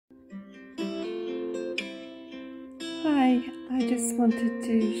Hi, I just wanted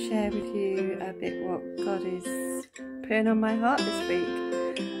to share with you a bit what God is putting on my heart this week.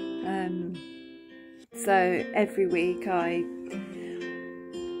 So every week I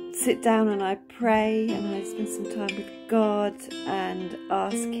sit down and I pray and I spend some time with God and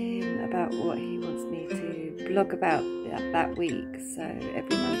ask Him about what He wants me to blog about that week. So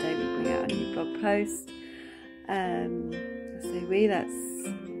every Monday we bring out a new blog post. I say we,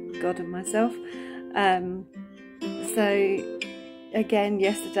 that's God and myself. So again,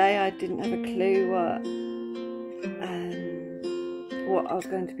 yesterday I didn't have a clue what I was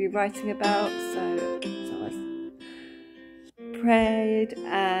going to be writing about, so I prayed,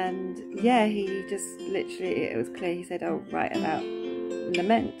 and yeah, he just literally, it was clear, he said, "Oh, write about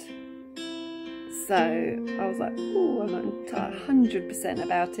lament." So I was like, oh, I'm not 100%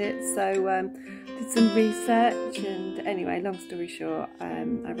 about it, so did some research, and anyway, long story short, I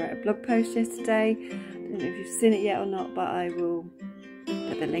wrote a blog post yesterday. I don't know if you've seen it yet or not, but I will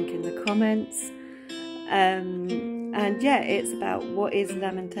put the link in the comments. And yeah, it's about what is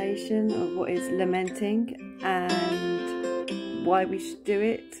lamentation, or what is lamenting, and why we should do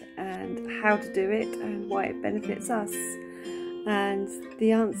it, and how to do it, and why it benefits us. And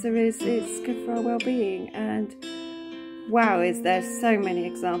the answer is it's good for our well-being. And wow, is there so many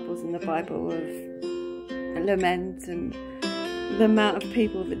examples in the Bible of lament, and the amount of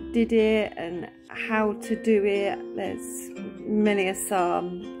people that did it and how to do it. There's many a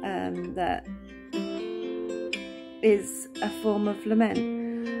psalm that is a form of lament.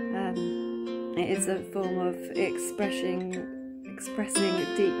 It is a form of expressing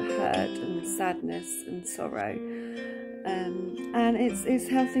deep hurt and sadness and sorrow, and it's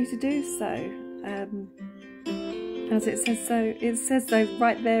healthy to do so, as it says so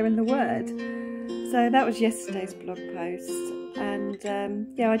right there in the Word. So that was yesterday's blog post, and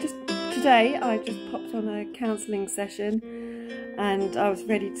yeah, today I just popped on a counselling session, and I was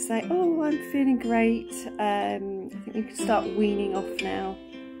ready to say, oh, I'm feeling great. I think we can start weaning off now.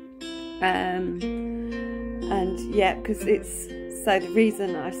 And yeah, because so the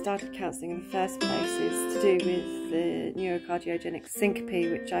reason I started counselling in the first place is to do with the neurocardiogenic syncope,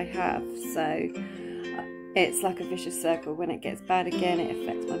 which I have. So it's like a vicious circle. When it gets bad again, it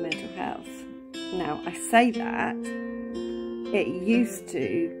affects my mental health. Now, I say that it used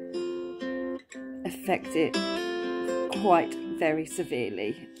to affect it quite very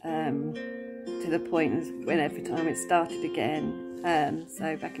severely, to the point as when every time it started again.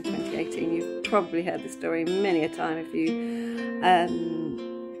 So back in 2018, you've probably heard the story many a time if you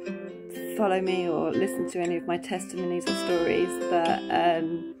follow me or listen to any of my testimonies or stories, but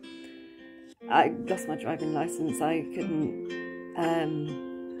I lost my driving licence. I couldn't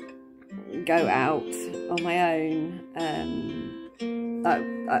go out on my own.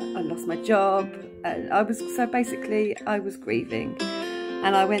 I lost my job. I was grieving,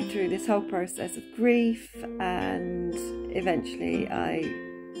 and I went through this whole process of grief, and eventually I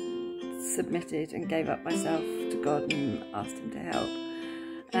submitted and gave up myself to God and asked Him to help.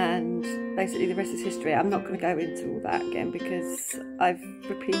 And basically the rest is history. I'm not going to go into all that again because I've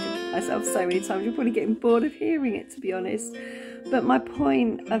repeated myself so many times. You're probably getting bored of hearing it, to be honest. But my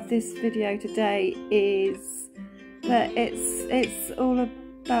point of this video today is that it's all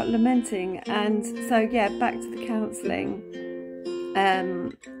about lamenting. And so yeah, back to the counselling.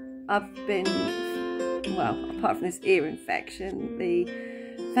 I've been, well, apart from this ear infection, the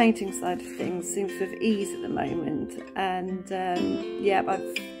fainting side of things seems to have eased at the moment, and yeah,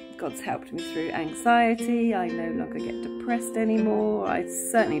 God's helped me through anxiety. I no longer get depressed anymore. I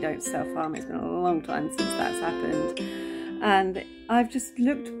certainly don't self-harm. It's been a long time since that's happened, and I've just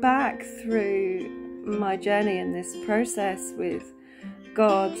looked back through my journey in this process with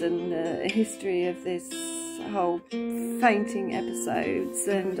God and the history of this whole fainting episodes,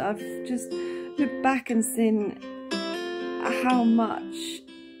 and I've just looked back and seen how much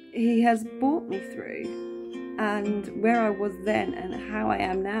He has brought me through, and where I was then and how I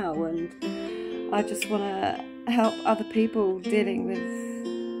am now. And I just want to help other people dealing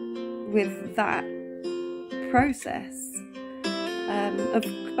with that process of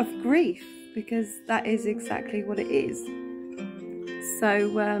grief, because that is exactly what it is. So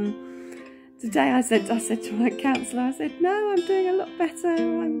today I said to my counsellor, I said, no, I'm doing a lot better.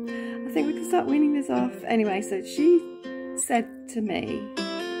 I think we can start weaning this off. Anyway, so she said to me,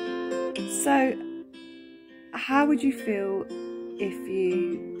 so how would you feel if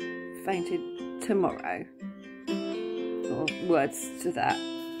you fainted tomorrow? Or words to that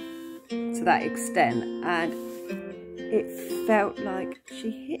extent. And it felt like she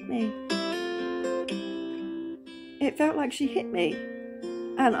hit me. It felt like she hit me.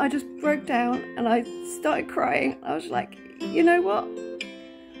 And I just broke down and I started crying. I was like, you know what?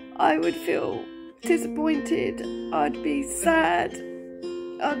 I would feel disappointed. I'd be sad.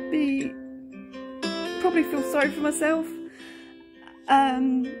 I'd probably feel sorry for myself.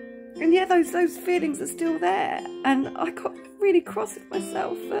 And yeah, those feelings are still there. And I got really cross with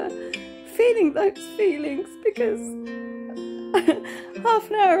myself for feeling those feelings, because half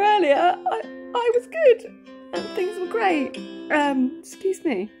an hour earlier I was good and things were great. Excuse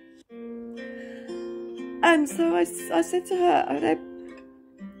me. And so I said to her,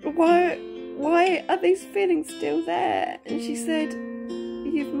 why are these feelings still there? And she said,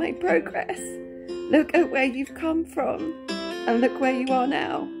 you've made progress. Look at where you've come from and look where you are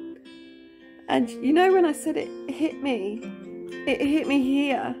now. And you know, when I said it hit me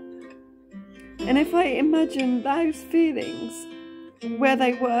here. And if I imagine those feelings where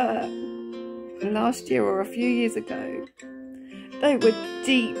they were last year or a few years ago, they were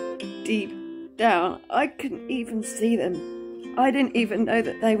deep, deep down. I couldn't even see them. I didn't even know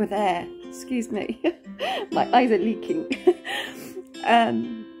that they were there. Excuse me. My eyes are leaking.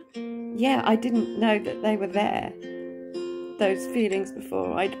 Yeah, I didn't know that they were there, those feelings,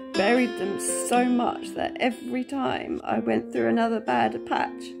 before. I'd buried them so much that every time I went through another bad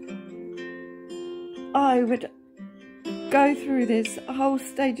patch, I would go through this whole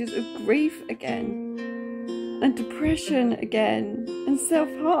stages of grief again, and depression again, and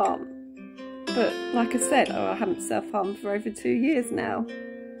self-harm. But like I said, I haven't self-harmed for over 2 years now.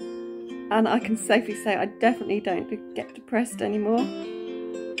 And I can safely say I definitely don't get depressed anymore.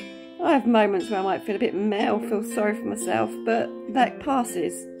 I have moments where I might feel a bit meh or feel sorry for myself, but that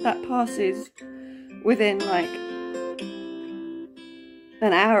passes. That passes within like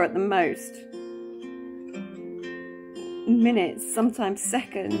an hour at the most. Minutes, sometimes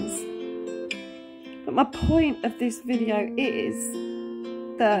seconds. But my point of this video is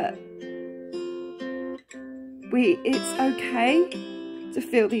that it's okay to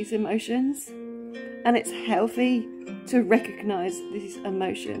feel these emotions, and it's healthy to recognize these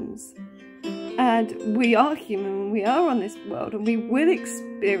emotions. And we are human, we are on this world, and we will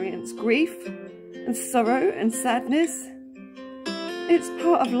experience grief and sorrow and sadness. It's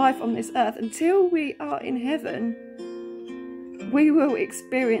part of life on this earth. Until we are in heaven, we will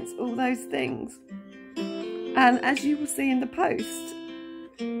experience all those things. And as you will see in the post,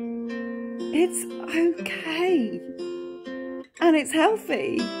 it's okay and it's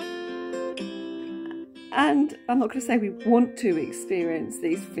healthy. And I'm not going to say we want to experience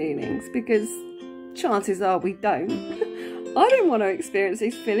these feelings, because chances are we don't. I don't want to experience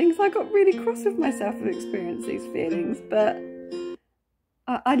these feelings. I got really cross with myself to experience these feelings, but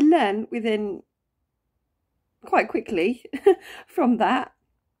I learned within quite quickly from that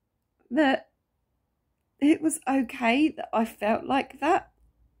it was okay that I felt like that.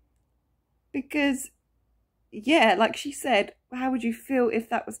 Because, yeah, like she said, how would you feel if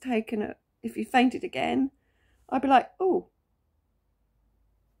that was taken, if you fainted again? I'd be like, oh,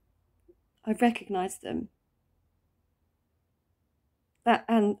 I recognise them.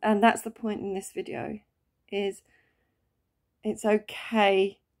 And that's the point in this video, is it's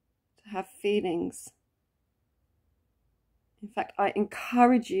okay to have feelings. In fact, I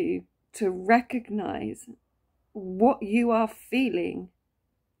encourage you to recognise what you are feeling.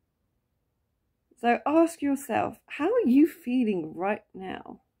 So ask yourself, how are you feeling right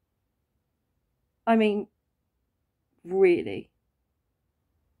now? I mean, really.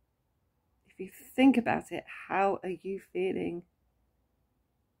 If you think about it, how are you feeling?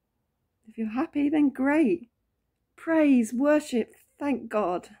 If you're happy, then great. Praise, worship, thank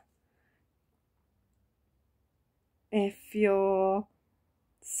God. If you're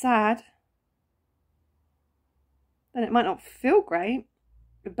sad, then it might not feel great,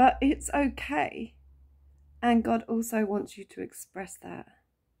 but it's okay. And God also wants you to express that.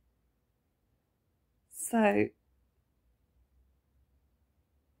 So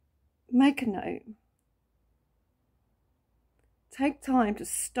make a note. Take time to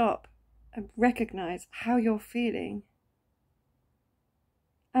stop and recognise how you're feeling.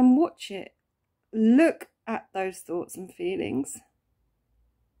 And watch it. Look at those thoughts and feelings.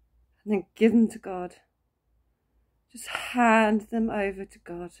 And then give them to God. Just hand them over to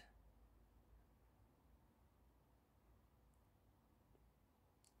God.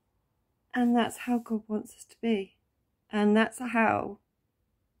 And that's how God wants us to be. And that's how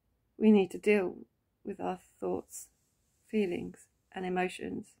we need to deal with our thoughts, feelings, and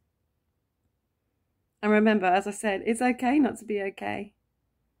emotions. And remember, as I said, it's okay not to be okay.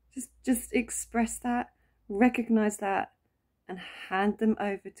 Just express that, recognise that, and hand them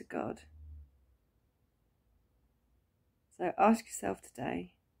over to God. So ask yourself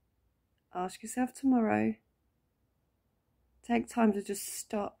today, ask yourself tomorrow, take time to just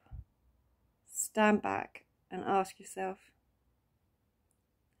stop, stand back and ask yourself,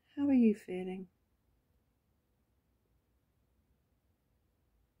 how are you feeling?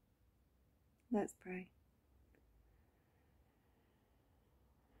 Let's pray.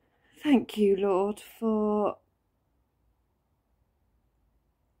 Thank you, Lord, for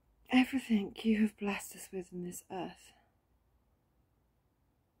everything you have blessed us with in this earth.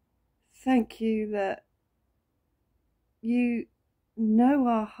 Thank you that you know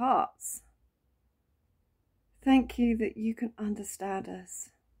our hearts. Thank you that you can understand us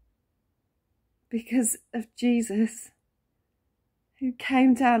because of Jesus, who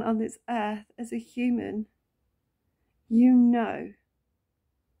came down on this earth as a human. You know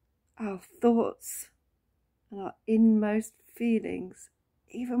our thoughts and our inmost feelings,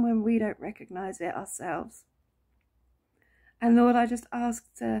 even when we don't recognize it ourselves. And Lord, I just ask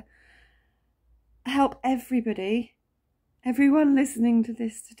to help everybody, everyone listening to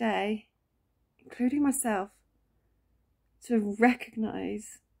this today, including myself, to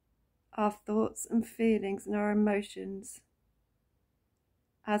recognize our thoughts and feelings and our emotions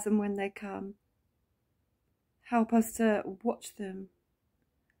as and when they come. Help us to watch them,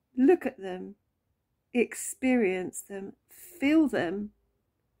 look at them, experience them, feel them,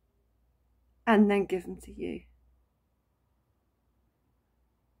 and then give them to you.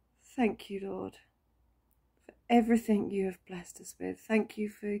 Thank you, Lord, for everything you have blessed us with. Thank you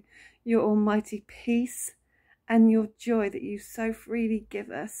for your almighty peace and your joy that you so freely give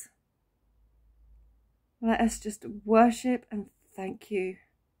us. Let us just worship and thank you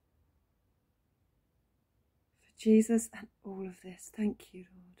for Jesus and all of this. Thank you,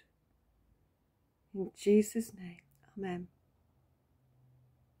 Lord. In Jesus' name, amen.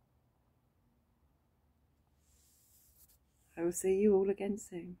 I will see you all again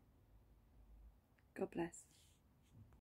soon. God bless.